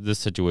this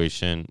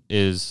situation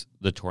is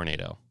the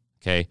tornado,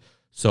 okay?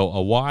 So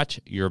a watch,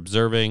 you're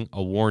observing,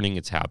 a warning,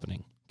 it's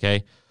happening,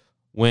 okay?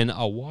 When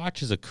a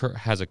watch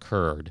has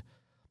occurred,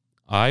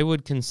 I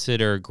would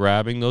consider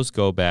grabbing those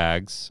go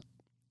bags,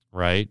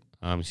 right?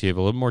 So you have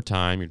a little more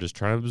time. You're just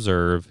trying to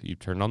observe. You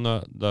turned on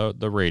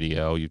the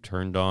radio. You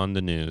turned on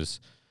the news.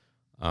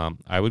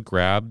 I would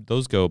grab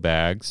those go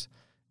bags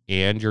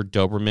and your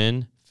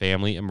Doberman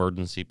Family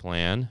Emergency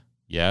Plan.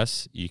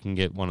 Yes, you can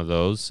get one of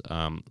those.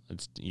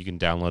 You can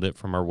download it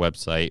from our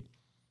website.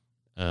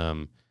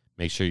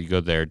 Make sure you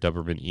go there,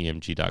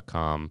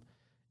 DobermanEMG.com.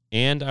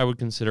 And I would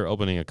consider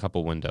opening a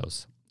couple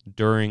windows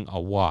during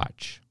a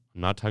watch. I'm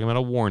not talking about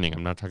a warning.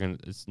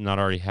 It's not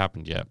already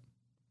happened yet.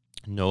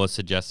 Noah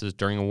suggests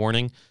during a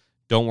warning,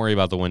 don't worry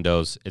about the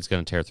windows. It's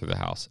going to tear through the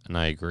house. And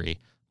I agree.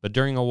 But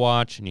during a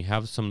watch and you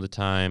have some of the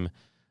time,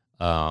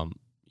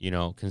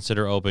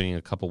 consider opening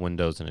a couple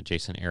windows in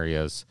adjacent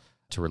areas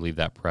to relieve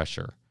that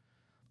pressure.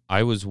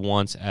 I was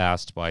once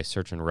asked by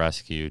Search and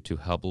Rescue to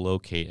help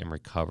locate and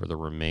recover the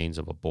remains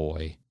of a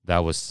boy that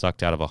was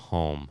sucked out of a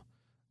home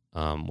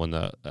when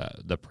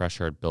the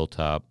pressure had built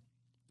up.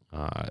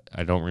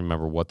 I don't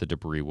remember what the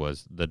debris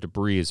was. The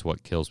debris is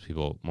what kills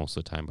people most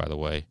of the time, by the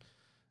way.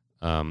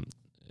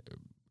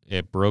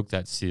 It broke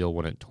that seal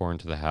when it tore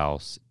into the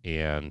house,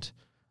 and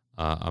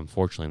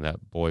unfortunately,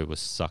 that boy was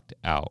sucked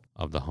out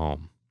of the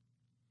home.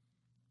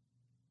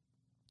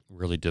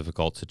 Really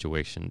difficult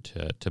situation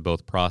to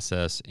both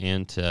process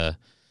and to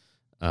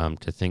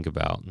think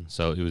about. And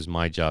so it was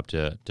my job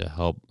to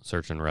help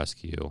Search and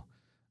Rescue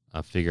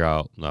figure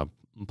out the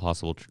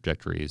possible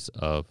trajectories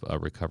of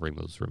recovering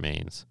those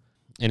remains.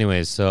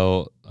 Anyways,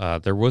 so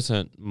there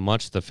wasn't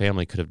much the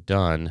family could have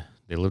done.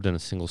 They lived in a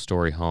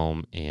single-story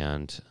home,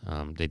 and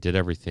they did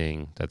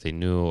everything that they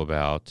knew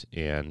about,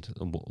 and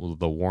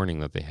the warning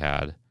that they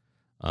had.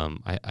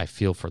 I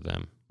feel for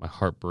them. My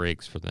heart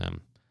breaks for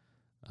them.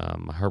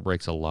 My heart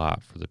breaks a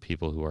lot for the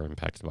people who are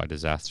impacted by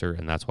disaster,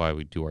 and that's why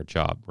we do our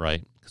job,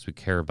 right? Because we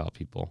care about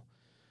people.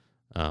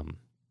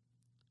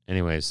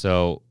 Anyway,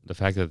 so the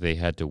fact that they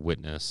had to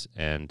witness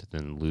and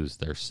then lose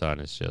their son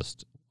is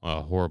just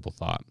a horrible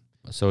thought.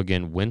 So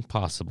again, when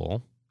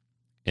possible,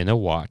 in a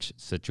watch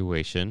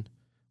situation,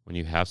 when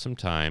you have some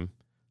time,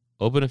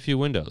 open a few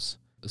windows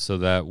so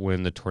that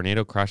when the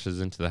tornado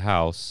crashes into the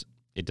house,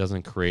 it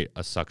doesn't create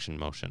a suction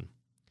motion.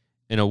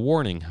 In a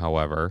warning,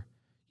 however,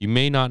 you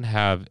may not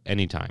have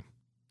any time,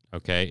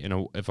 okay?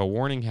 And if a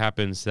warning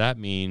happens, that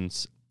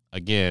means,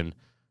 again,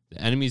 the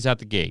enemy's at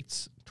the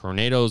gates.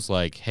 Tornado's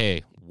like,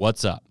 hey,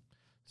 what's up?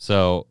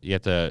 So you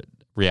have to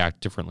react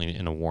differently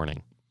in a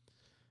warning,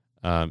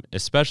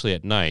 especially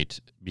at night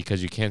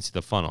because you can't see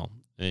the funnel.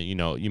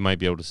 You might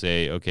be able to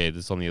say, okay,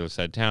 this is on the other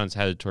side of town. It's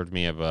headed towards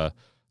me. I have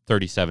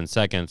 37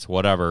 seconds,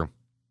 whatever.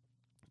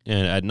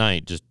 And at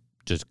night,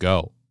 just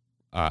go,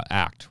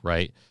 act,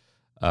 right?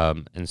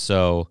 And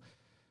so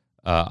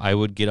I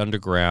would get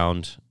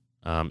underground.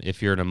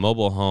 If you're in a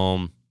mobile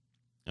home,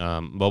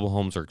 mobile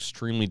homes are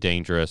extremely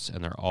dangerous,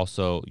 and they're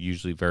also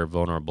usually very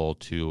vulnerable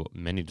to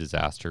many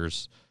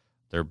disasters.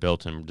 They're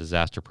built in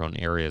disaster-prone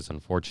areas,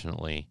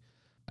 unfortunately.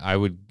 I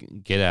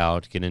would get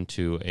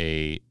into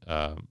a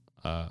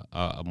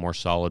more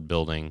solid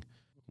building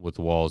with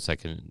walls that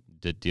can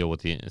deal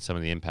with some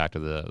of the impact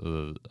of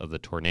the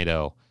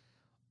tornado,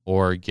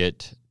 or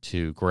get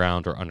to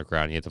ground or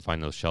underground. You have to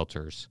find those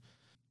shelters.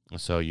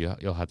 So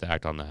you'll have to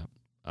act on that.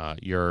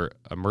 Your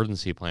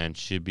emergency plan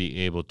should be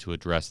able to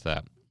address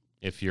that.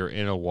 If you're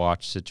in a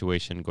watch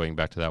situation, going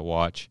back to that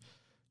watch,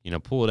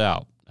 pull it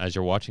out. As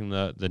you're watching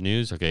the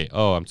news, okay,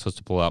 I'm supposed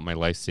to pull out my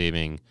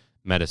life-saving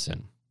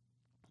medicine.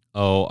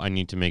 I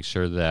need to make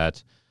sure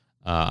that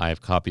I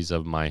have copies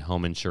of my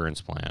home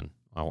insurance plan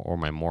or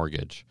my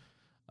mortgage.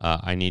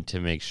 I need to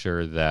make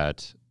sure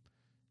that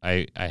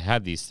I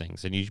have these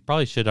things. And you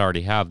probably should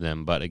already have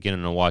them, but again,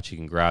 in a watch, you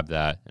can grab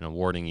that. In a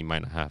warning, you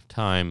might not have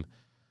time.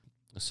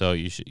 So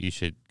you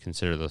should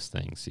consider those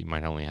things. You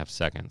might only have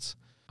seconds.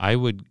 I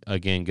would,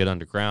 again, get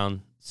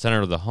underground,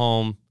 center of the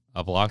home,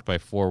 blocked by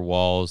 4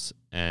 walls.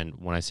 And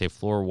when I say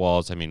floor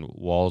walls, I mean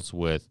walls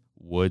with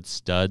wood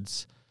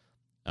studs,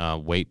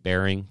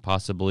 weight-bearing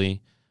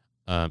possibly.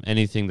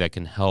 Anything that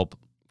can help,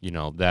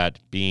 that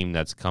beam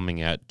that's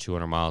coming at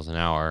 200 miles an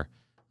hour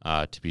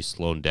to be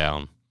slowed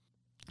down.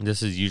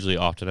 This is usually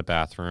often a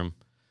bathroom,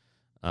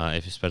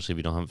 especially if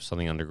you don't have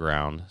something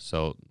underground.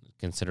 So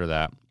consider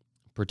that.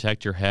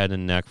 Protect your head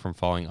and neck from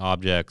falling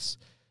objects.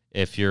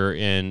 If you're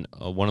in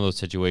one of those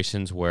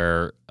situations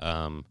where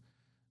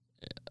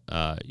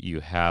you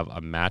have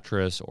a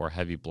mattress or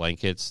heavy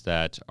blankets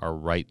that are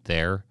right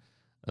there,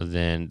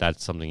 then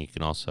that's something you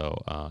can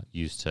also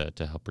use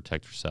to help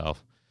protect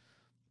yourself.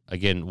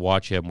 Again,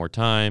 watch, you have more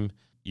time.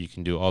 You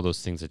can do all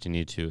those things that you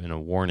need to in a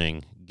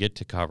warning. Get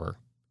to cover.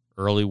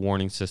 Early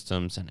warning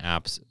systems and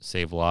apps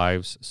save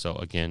lives. So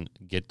again,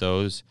 get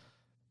those.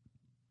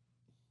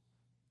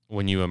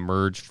 When you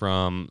emerge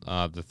from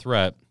the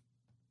threat,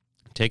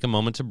 take a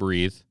moment to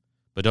breathe,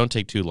 but don't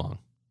take too long.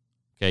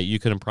 Okay, you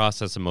can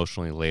process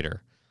emotionally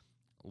later.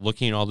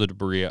 Looking at all the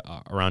debris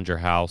around your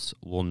house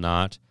will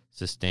not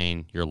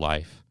sustain your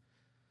life.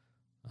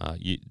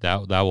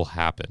 That will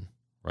happen,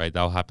 right?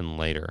 That will happen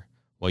later.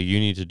 What you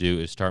need to do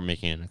is start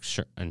making an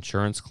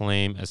insurance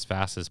claim as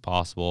fast as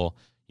possible.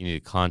 You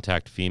need to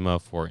contact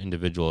FEMA for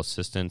individual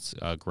assistance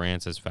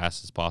grants as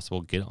fast as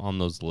possible. Get on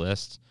those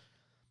lists.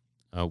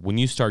 When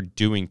you start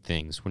doing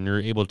things, when you're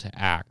able to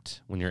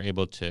act, when you're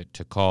able to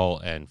call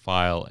and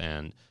file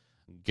and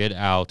get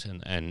out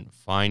and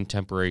find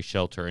temporary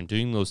shelter and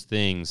doing those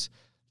things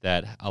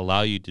that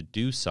allow you to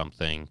do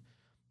something,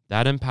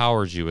 that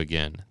empowers you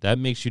again. That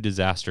makes you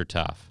disaster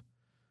tough.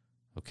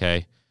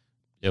 Okay?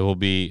 It will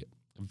be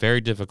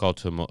very difficult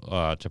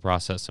to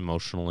process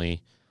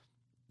emotionally.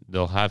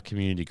 They'll have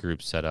community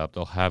groups set up.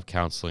 They'll have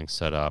counseling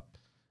set up.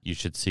 You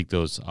should seek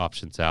those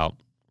options out,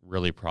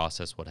 really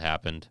process what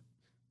happened,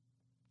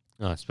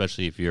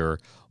 especially if you're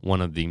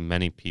one of the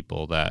many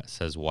people that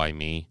says, why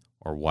me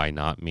or why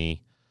not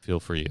me? Feel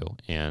for you,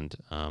 and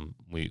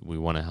we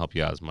want to help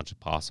you out as much as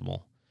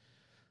possible.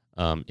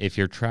 If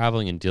you're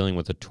traveling and dealing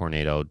with a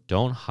tornado,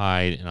 don't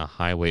hide in a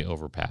highway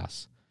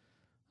overpass.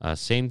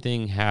 Same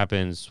thing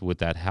happens with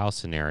that house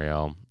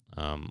scenario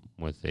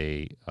with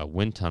a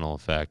wind tunnel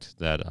effect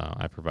that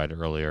I provided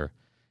earlier.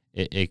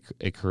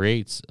 It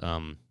creates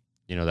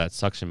that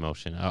suction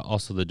motion.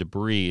 Also, the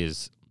debris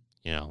is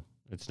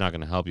it's not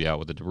going to help you out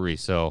with the debris.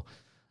 So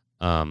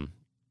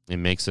it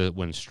makes it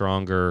when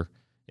stronger.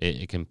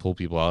 It can pull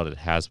people out. It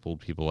has pulled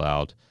people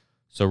out.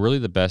 So really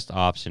the best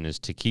option is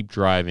to keep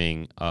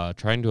driving,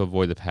 trying to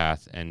avoid the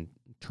path and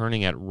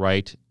turning at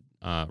right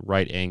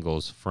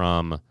angles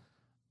from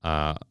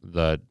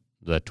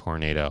the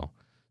tornado.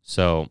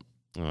 So,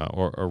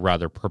 or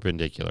rather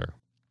perpendicular.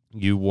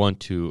 You want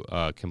to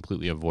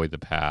completely avoid the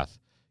path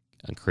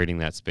and creating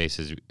that space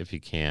if you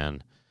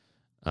can.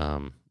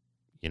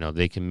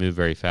 They can move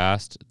very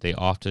fast. They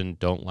often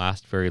don't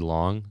last very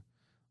long.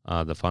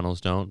 The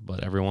funnels don't,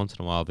 but every once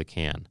in a while they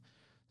can.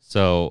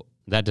 So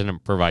that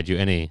didn't provide you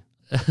any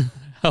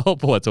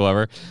help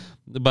whatsoever.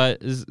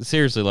 But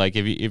seriously, like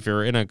if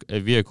you're in a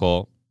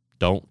vehicle,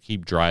 don't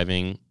keep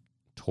driving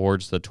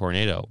towards the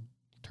tornado.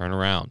 Turn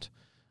around.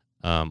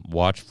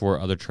 Watch for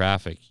other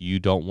traffic. You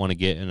don't want to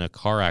get in a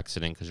car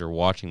accident because you're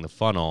watching the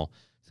funnel.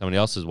 Somebody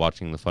else is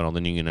watching the funnel.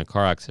 Then you get in a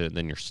car accident.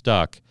 Then you're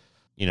stuck.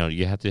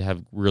 You have to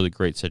have really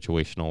great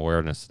situational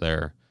awareness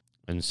there.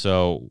 And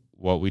so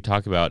what we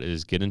talk about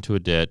is get into a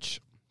ditch,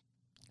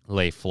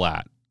 lay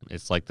flat.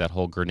 It's like that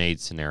whole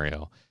grenade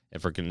scenario.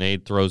 If a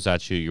grenade throws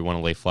at you, you want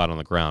to lay flat on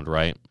the ground,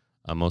 right?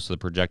 Most of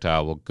the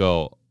projectile will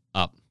go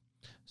up.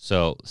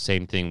 So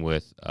same thing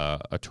with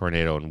a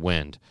tornado and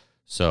wind.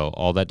 So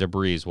all that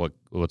debris is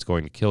what's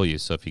going to kill you.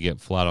 So if you get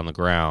flat on the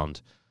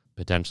ground,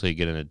 potentially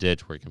get in a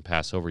ditch where it can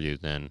pass over you,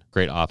 then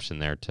great option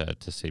there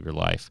to save your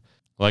life.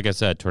 Like I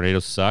said,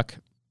 tornadoes suck.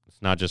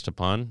 It's not just a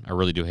pun. I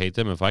really do hate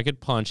them. If I could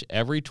punch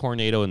every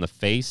tornado in the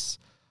face,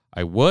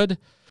 I would.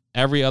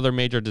 Every other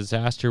major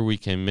disaster, we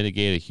can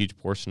mitigate a huge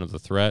portion of the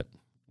threat.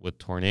 With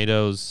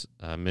tornadoes,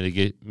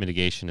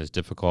 mitigation is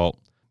difficult,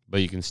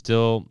 but you can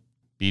still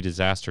be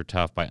disaster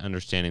tough by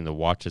understanding the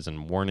watches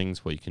and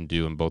warnings, what you can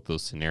do in both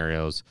those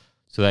scenarios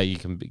so that you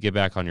can get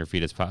back on your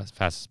feet as fast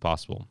as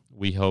possible.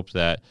 We hope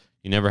that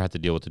you never have to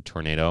deal with a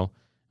tornado,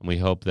 and we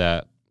hope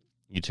that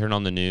you turn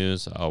on the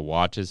news, a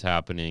watch is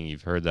happening,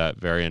 you've heard that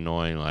very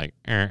annoying, like,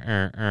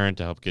 to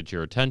help get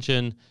your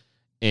attention,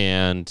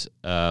 and,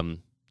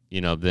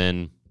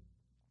 then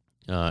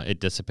it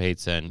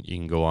dissipates and you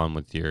can go on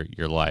with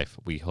your life.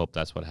 We hope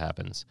that's what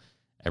happens.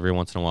 Every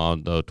once in a while,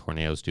 though,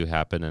 tornadoes do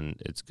happen,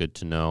 and it's good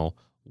to know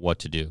what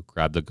to do.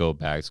 Grab the go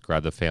bags,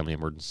 grab the family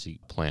emergency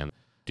plan.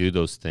 Do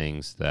those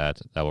things that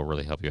will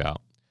really help you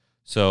out.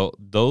 So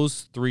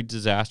those three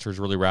disasters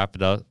really wrap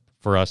it up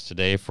for us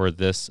today for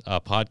this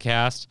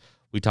podcast.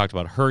 We talked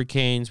about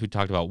hurricanes. We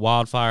talked about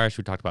wildfires.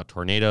 We talked about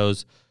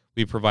tornadoes.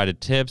 We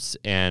provided tips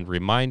and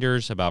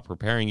reminders about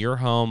preparing your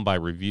home by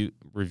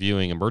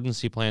reviewing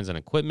emergency plans and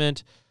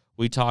equipment.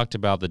 We talked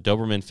about the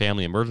Doberman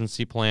Family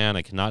Emergency Plan.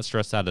 I cannot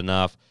stress that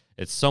enough.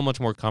 It's so much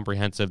more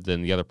comprehensive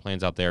than the other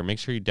plans out there. Make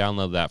sure you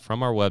download that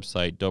from our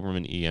website,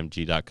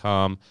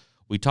 DobermanEMG.com.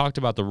 We talked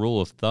about the rule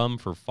of thumb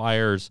for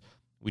fires.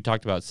 We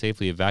talked about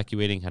safely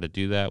evacuating, how to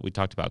do that. We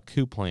talked about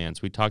coup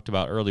plans. We talked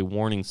about early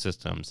warning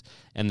systems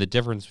and the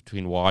difference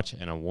between watch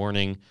and a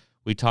warning.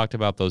 We talked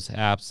about those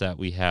apps that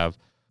we have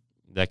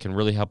that can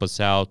really help us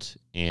out,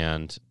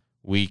 and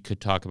we could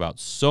talk about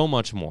so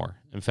much more.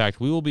 In fact,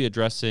 we will be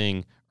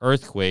addressing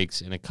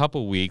earthquakes in a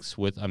couple weeks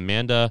with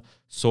Amanda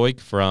Soik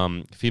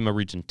from FEMA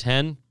Region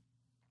 10.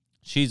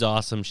 She's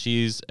awesome.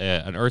 She's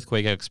an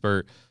earthquake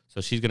expert, so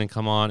she's going to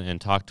come on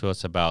and talk to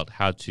us about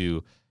how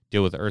to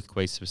deal with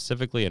earthquakes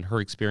specifically and her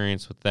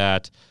experience with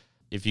that.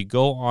 If you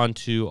go on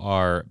to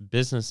our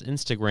business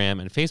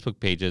Instagram and Facebook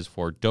pages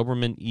for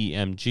Doberman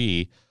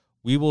EMG,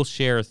 we will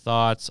share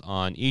thoughts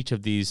on each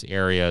of these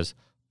areas.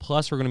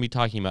 Plus, we're going to be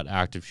talking about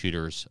active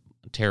shooters,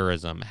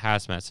 terrorism,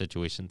 hazmat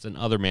situations, and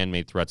other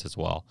man-made threats as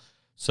well.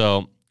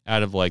 So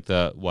out of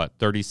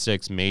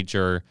 36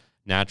 major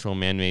natural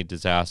man-made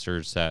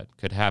disasters that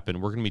could happen,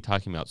 we're going to be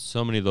talking about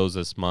so many of those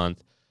this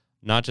month,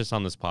 not just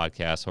on this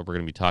podcast, but we're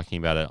going to be talking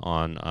about it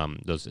on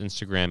those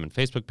Instagram and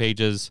Facebook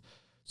pages.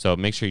 So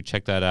make sure you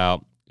check that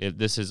out.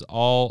 This is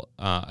all,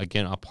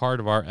 again, a part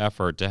of our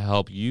effort to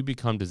help you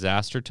become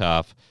disaster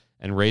tough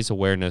and raise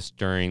awareness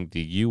during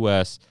the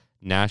U.S.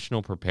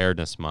 National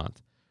Preparedness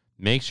Month.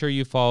 Make sure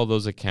you follow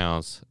those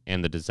accounts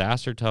and the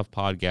Disaster Tough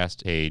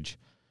podcast page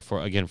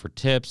for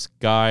tips,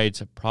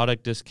 guides,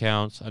 product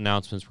discounts,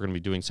 announcements. We're going to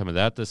be doing some of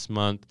that this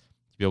month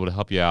to be able to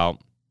help you out.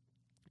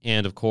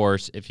 And, of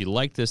course, if you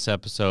like this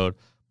episode,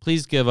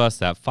 please give us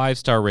that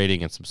 5-star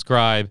rating and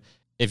subscribe.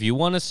 If you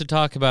want us to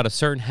talk about a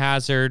certain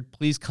hazard,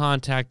 please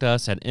contact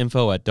us at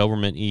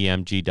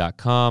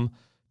info@DobermanEMG.com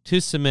to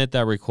submit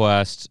that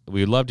request.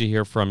 We'd love to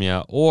hear from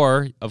you.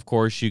 Or, of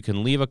course, you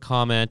can leave a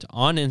comment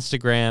on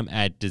Instagram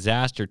at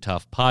Disaster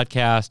Tough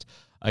Podcast.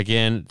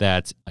 Again,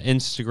 that's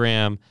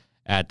Instagram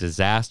at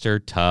Disaster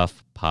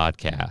Tough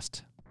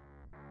Podcast.